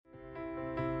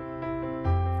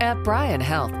At Bryan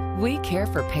Health, we care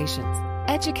for patients,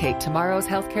 educate tomorrow's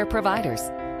healthcare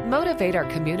providers, motivate our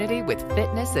community with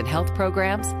fitness and health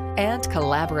programs, and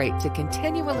collaborate to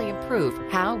continually improve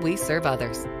how we serve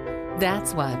others.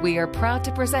 That's why we are proud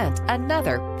to present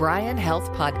another Bryan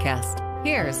Health podcast.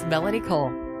 Here's Melanie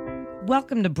Cole.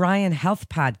 Welcome to Bryan Health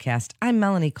Podcast. I'm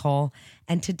Melanie Cole,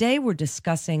 and today we're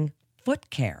discussing foot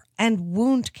care and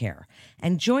wound care.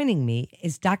 And joining me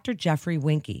is Dr. Jeffrey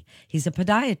Winke. He's a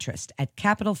podiatrist at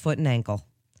Capital Foot and Ankle.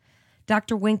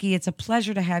 Dr. Winke, it's a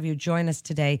pleasure to have you join us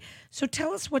today. So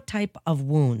tell us what type of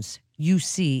wounds you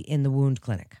see in the wound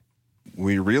clinic.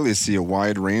 We really see a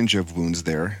wide range of wounds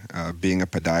there. Being a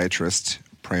podiatrist,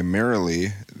 primarily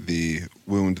the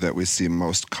wound that we see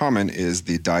most common is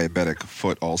the diabetic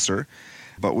foot ulcer,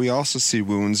 but we also see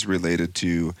wounds related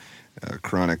to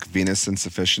chronic venous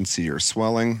insufficiency or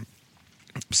swelling,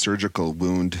 surgical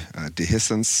wound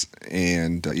dehiscence,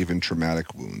 and even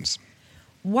traumatic wounds.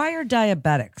 Why are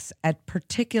diabetics at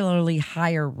particularly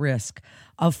higher risk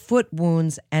of foot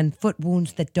wounds and foot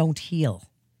wounds that don't heal?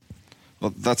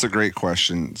 Well, that's a great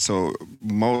question. So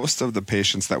most of the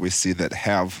patients that we see that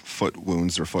have foot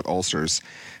wounds or foot ulcers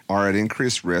are at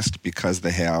increased risk because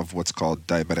they have what's called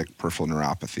diabetic peripheral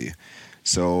neuropathy.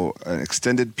 So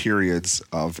extended periods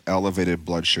of elevated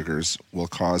blood sugars will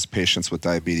cause patients with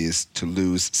diabetes to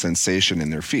lose sensation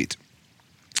in their feet.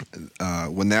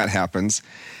 When that happens,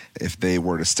 if they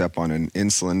were to step on an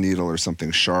insulin needle or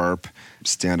something sharp,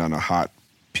 stand on a hot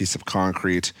piece of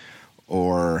concrete,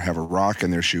 or have a rock in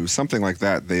their shoe, something like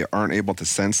that, they aren't able to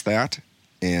sense that,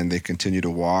 and they continue to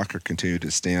walk or continue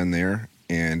to stand there,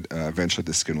 and eventually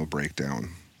the skin will break down.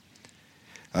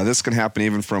 This can happen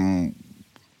even from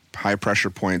high pressure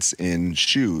points in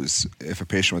shoes. If a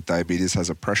patient with diabetes has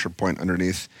a pressure point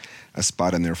underneath a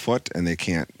spot in their foot and they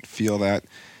can't feel that,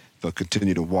 they'll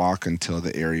continue to walk until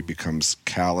the area becomes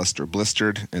calloused or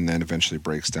blistered and then eventually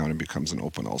breaks down and becomes an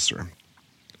open ulcer.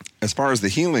 As far as the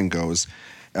healing goes,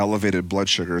 elevated blood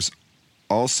sugars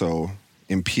also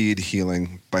impede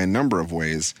healing by a number of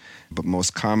ways, but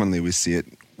most commonly we see it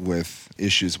with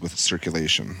issues with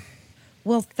circulation.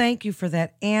 Well, thank you for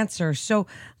that answer. So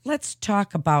let's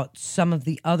talk about some of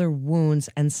the other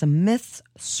wounds and some myths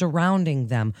surrounding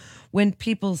them when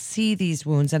people see these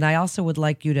wounds. And I also would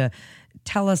like you to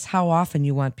tell us how often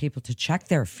you want people to check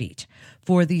their feet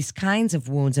for these kinds of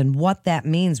wounds and what that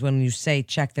means when you say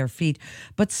check their feet.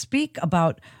 But speak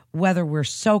about whether we're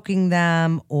soaking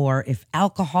them or if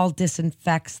alcohol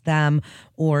disinfects them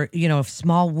or, if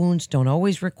small wounds don't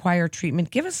always require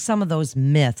treatment. Give us some of those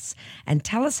myths and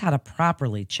tell us how to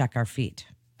properly check our feet.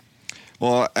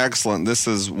 Well, excellent. This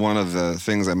is one of the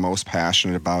things I'm most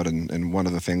passionate about, and one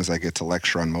of the things I get to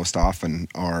lecture on most often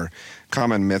are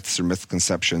common myths or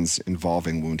misconceptions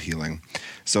involving wound healing.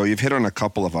 So you've hit on a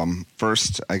couple of them.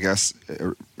 First, I guess,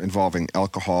 involving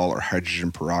alcohol or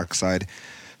hydrogen peroxide.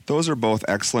 Those are both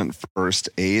excellent first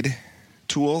aid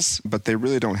tools, but they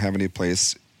really don't have any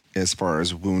place as far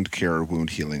as wound care or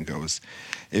wound healing goes.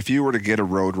 If you were to get a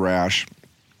road rash,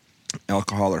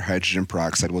 alcohol or hydrogen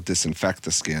peroxide will disinfect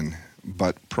the skin,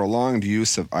 but prolonged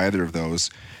use of either of those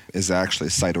is actually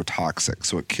cytotoxic.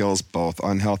 So it kills both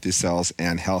unhealthy cells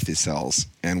and healthy cells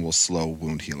and will slow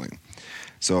wound healing.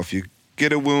 So if you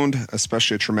get a wound,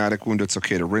 especially a traumatic wound, it's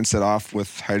okay to rinse it off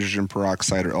with hydrogen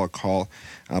peroxide or alcohol,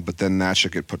 but then that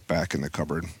should get put back in the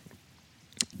cupboard.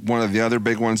 One of the other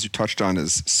big ones you touched on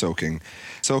is soaking.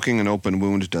 Soaking an open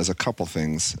wound does a couple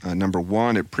things. Number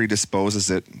one, it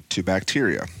predisposes it to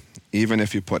bacteria. Even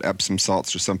if you put Epsom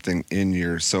salts or something in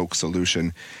your soak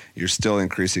solution, you're still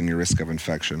increasing your risk of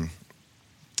infection.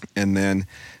 And then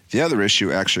the other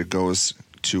issue actually goes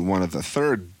to one of the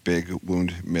third big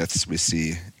wound myths we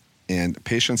see. And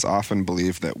patients often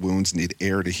believe that wounds need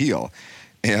air to heal.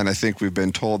 And I think we've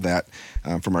been told that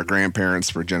from our grandparents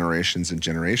for generations and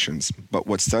generations. But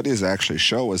what studies actually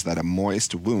show is that a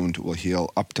moist wound will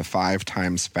heal up to 5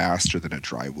 times faster than a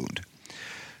dry wound.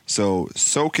 So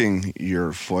soaking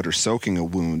your foot or soaking a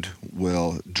wound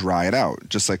will dry it out.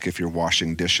 Just like if you're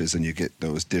washing dishes and you get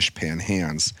those dishpan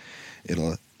hands,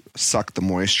 it'll suck the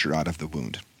moisture out of the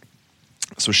wound.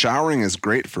 So showering is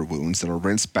great for wounds. It'll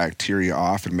rinse bacteria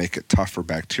off and make it tough for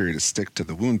bacteria to stick to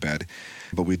the wound bed,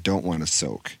 but we don't want to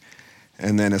soak.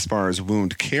 And then as far as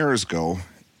wound cares go,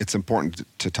 it's important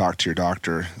to talk to your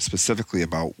doctor specifically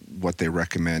about what they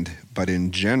recommend. But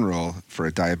in general, for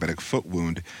a diabetic foot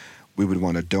wound, we would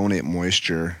want to donate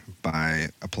moisture by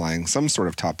applying some sort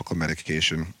of topical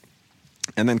medication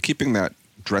and then keeping that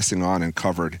dressing on and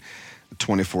covered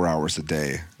 24 hours a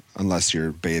day, unless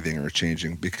you're bathing or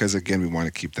changing, because again, we want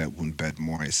to keep that wound bed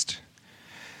moist.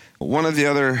 One of the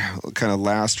other kind of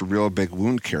last real big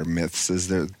wound care myths is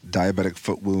that diabetic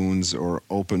foot wounds or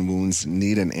open wounds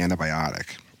need an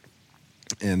antibiotic.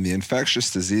 And the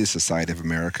Infectious Disease Society of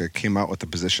America came out with a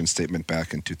position statement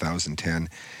back in 2010.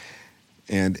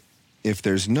 And if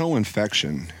there's no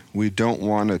infection, we don't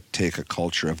want to take a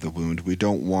culture of the wound. We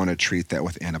don't want to treat that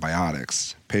with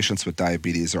antibiotics. Patients with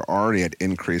diabetes are already at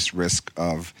increased risk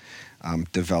of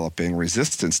developing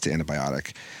resistance to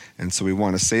antibiotic. And so we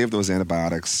want to save those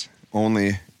antibiotics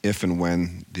only if and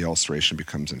when the ulceration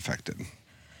becomes infected.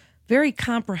 Very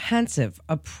comprehensive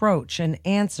approach and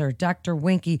answer. Dr.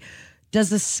 Winke,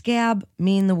 does a scab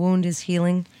mean the wound is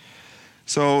healing?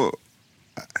 So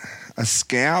a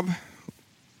scab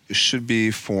should be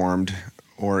formed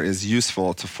or is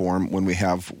useful to form when we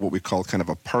have what we call kind of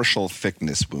a partial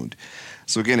thickness wound.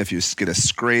 So again, if you get a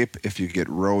scrape, if you get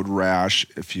road rash,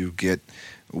 if you get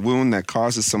a wound that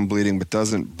causes some bleeding but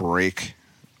doesn't break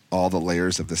all the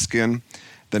layers of the skin,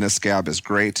 then a scab is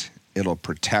great. It'll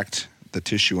protect the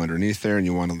tissue underneath there, and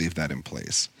you want to leave that in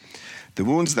place. The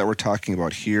wounds that we're talking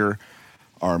about here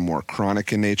are more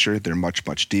chronic in nature. They're much,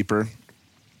 much deeper.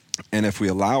 And if we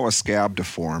allow a scab to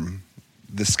form,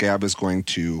 the scab is going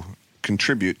to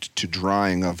contribute to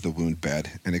drying of the wound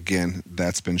bed. And again,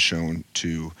 that's been shown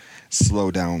to slow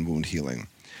down wound healing.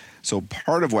 So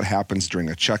part of what happens during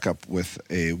a checkup with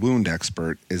a wound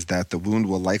expert is that the wound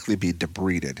will likely be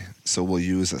debrided. So we'll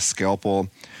use a scalpel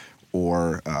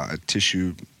or a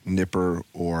tissue nipper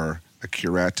or a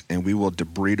curette, and we will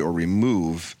debride or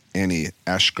remove any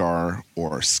eschar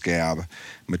or scab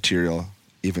material,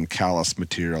 even callus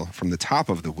material from the top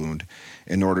of the wound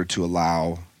in order to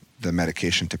allow the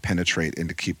medication to penetrate and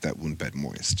to keep that wound bed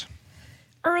moist.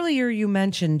 Earlier you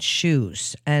mentioned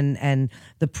shoes and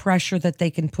the pressure that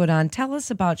they can put on. Tell us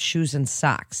about shoes and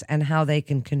socks and how they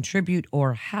can contribute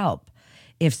or help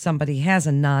if somebody has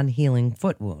a non-healing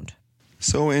foot wound.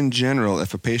 So in general,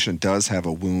 if a patient does have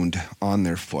a wound on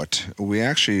their foot, we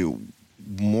actually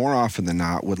more often than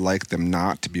not would like them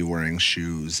not to be wearing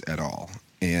shoes at all.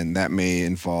 And that may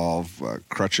involve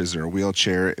crutches or a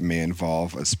wheelchair. It may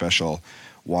involve a special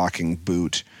walking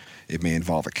boot. It may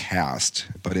involve a cast.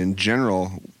 But in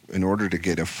general, in order to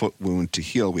get a foot wound to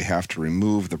heal, we have to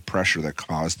remove the pressure that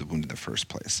caused the wound in the first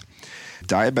place.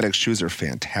 Diabetic shoes are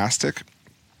fantastic,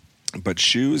 but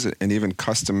shoes and even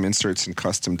custom inserts and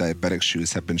custom diabetic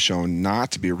shoes have been shown not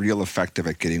to be real effective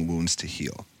at getting wounds to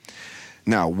heal.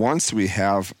 Now, once we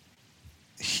have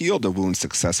healed a wound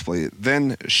successfully,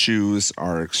 then shoes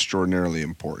are extraordinarily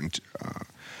important.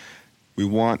 We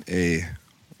want a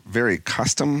very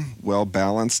custom,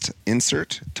 well-balanced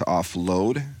insert to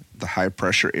offload the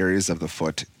high-pressure areas of the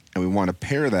foot, and we want to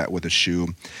pair that with a shoe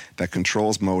that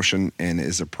controls motion and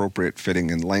is appropriate fitting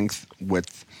in length,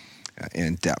 width,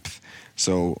 and depth.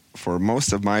 So for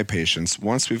most of my patients,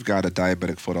 once we've got a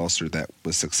diabetic foot ulcer that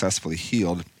was successfully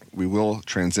healed, we will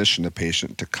transition the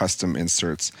patient to custom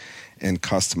inserts and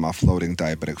custom offloading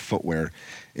diabetic footwear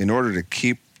in order to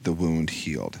keep the wound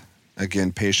healed.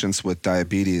 Again, patients with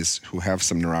diabetes who have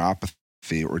some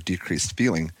neuropathy or decreased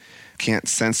feeling can't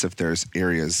sense if there's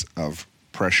areas of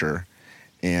pressure,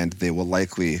 and they will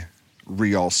likely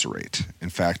re-ulcerate. In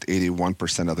fact,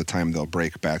 81% of the time they'll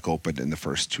break back open in the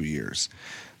first 2 years.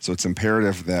 So it's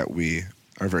imperative that we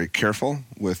are very careful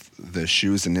with the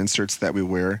shoes and inserts that we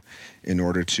wear in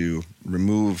order to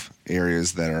remove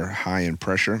areas that are high in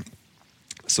pressure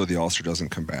so the ulcer doesn't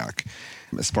come back.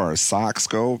 As far as socks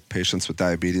go, patients with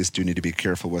diabetes do need to be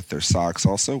careful with their socks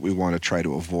also. We want to try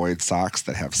to avoid socks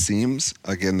that have seams,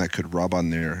 again, that could rub on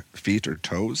their feet or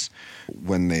toes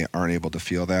when they aren't able to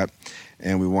feel that.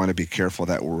 And we want to be careful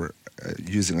that we're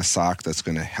using a sock that's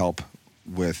going to help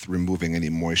with removing any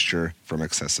moisture from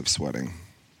excessive sweating.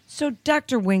 So,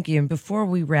 Dr. Winke, and before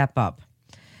we wrap up,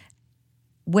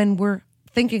 when we're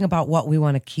thinking about what we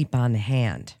want to keep on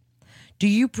hand, do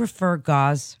you prefer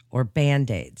gauze or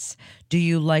Band-Aids? Do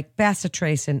you like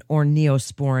bacitracin or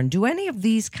Neosporin? Do any of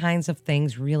these kinds of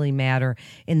things really matter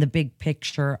in the big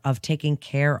picture of taking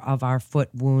care of our foot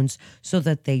wounds so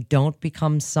that they don't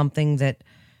become something that,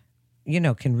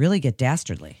 can really get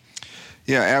dastardly?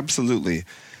 Yeah, absolutely.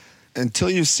 Until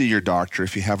you see your doctor,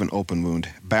 if you have an open wound,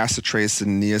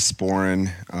 bacitracin,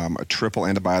 Neosporin, a triple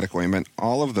antibiotic ointment,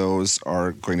 all of those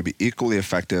are going to be equally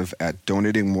effective at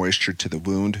donating moisture to the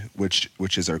wound, which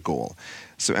is our goal.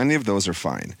 So any of those are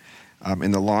fine.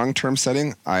 In the long-term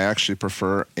setting, I actually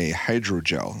prefer a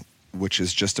hydrogel, which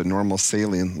is just a normal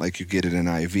saline like you get in an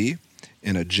IV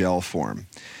in a gel form.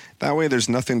 That way there's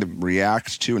nothing to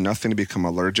react to, nothing to become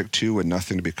allergic to, and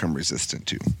nothing to become resistant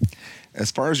to. As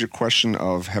far as your question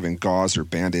of having gauze or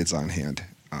Band-Aids on hand,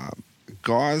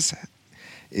 gauze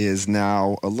is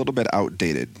now a little bit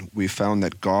outdated. We found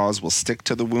that gauze will stick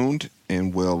to the wound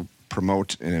and will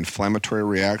promote an inflammatory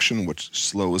reaction, which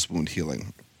slows wound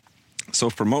healing. So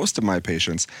for most of my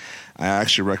patients, I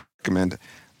actually recommend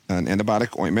an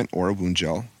antibiotic ointment or a wound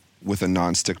gel with a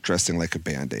non-stick dressing like a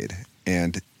Band-Aid.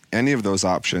 And any of those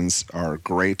options are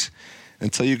great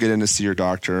until you get in to see your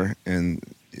doctor and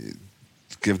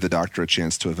give the doctor a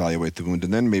chance to evaluate the wound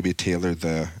and then maybe tailor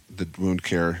the wound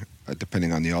care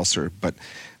depending on the ulcer. But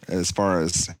as far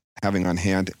as having on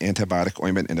hand, antibiotic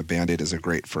ointment and a Band-Aid is a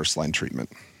great first-line treatment.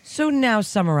 So now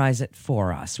summarize it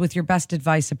for us with your best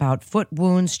advice about foot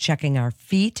wounds, checking our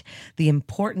feet, the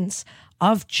importance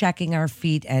of checking our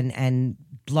feet and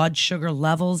blood sugar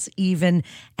levels even,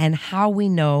 and how we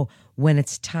know when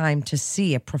it's time to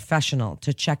see a professional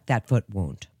to check that foot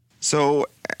wound. So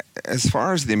as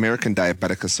far as the American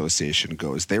Diabetic Association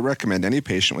goes, they recommend any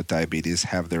patient with diabetes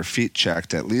have their feet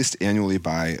checked at least annually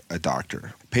by a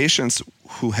doctor. Patients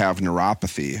who have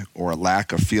neuropathy or a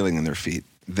lack of feeling in their feet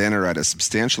then are at a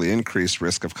substantially increased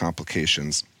risk of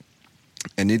complications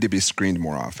and need to be screened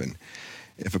more often.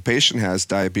 If a patient has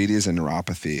diabetes and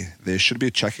neuropathy, they should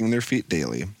be checking their feet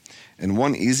daily. And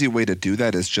one easy way to do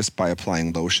that is just by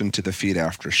applying lotion to the feet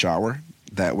after a shower.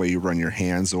 That way you run your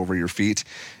hands over your feet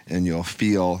and you'll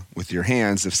feel with your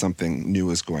hands if something new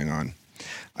is going on.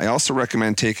 I also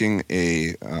recommend taking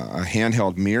a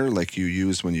handheld mirror like you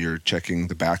use when you're checking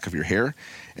the back of your hair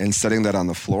and setting that on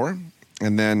the floor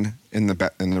and then in the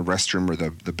restroom or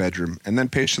the bedroom. And then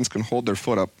patients can hold their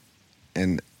foot up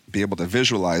and be able to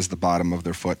visualize the bottom of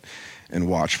their foot and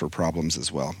watch for problems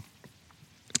as well.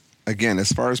 Again,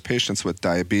 as far as patients with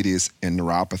diabetes and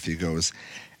neuropathy goes,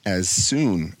 as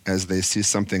soon as they see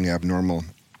something abnormal,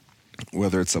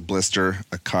 whether it's a blister,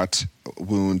 a cut,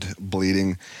 wound,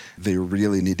 bleeding, they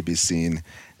really need to be seen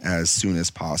as soon as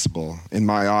possible. In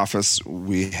my office,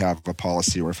 we have a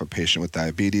policy where if a patient with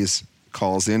diabetes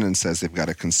calls in and says they've got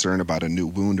a concern about a new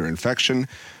wound or infection,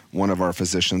 one of our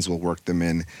physicians will work them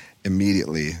in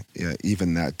immediately,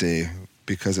 even that day,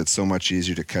 because it's so much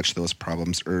easier to catch those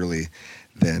problems early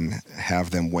than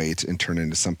have them wait and turn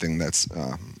into something that's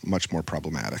much more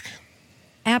problematic.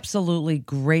 Absolutely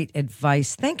great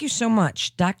advice. Thank you so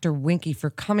much, Dr. Winke, for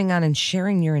coming on and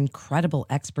sharing your incredible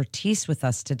expertise with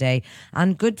us today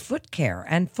on good foot care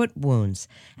and foot wounds.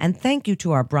 And thank you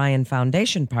to our Bryan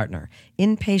Foundation partner,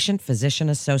 Inpatient Physician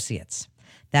Associates.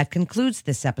 That concludes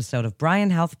this episode of Bryan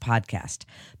Health Podcast.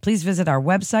 Please visit our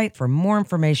website for more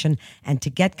information and to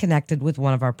get connected with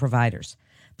one of our providers.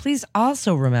 Please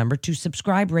also remember to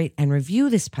subscribe, rate, and review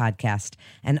this podcast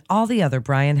and all the other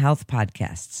Bryan Health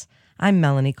podcasts. I'm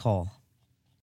Melanie Cole.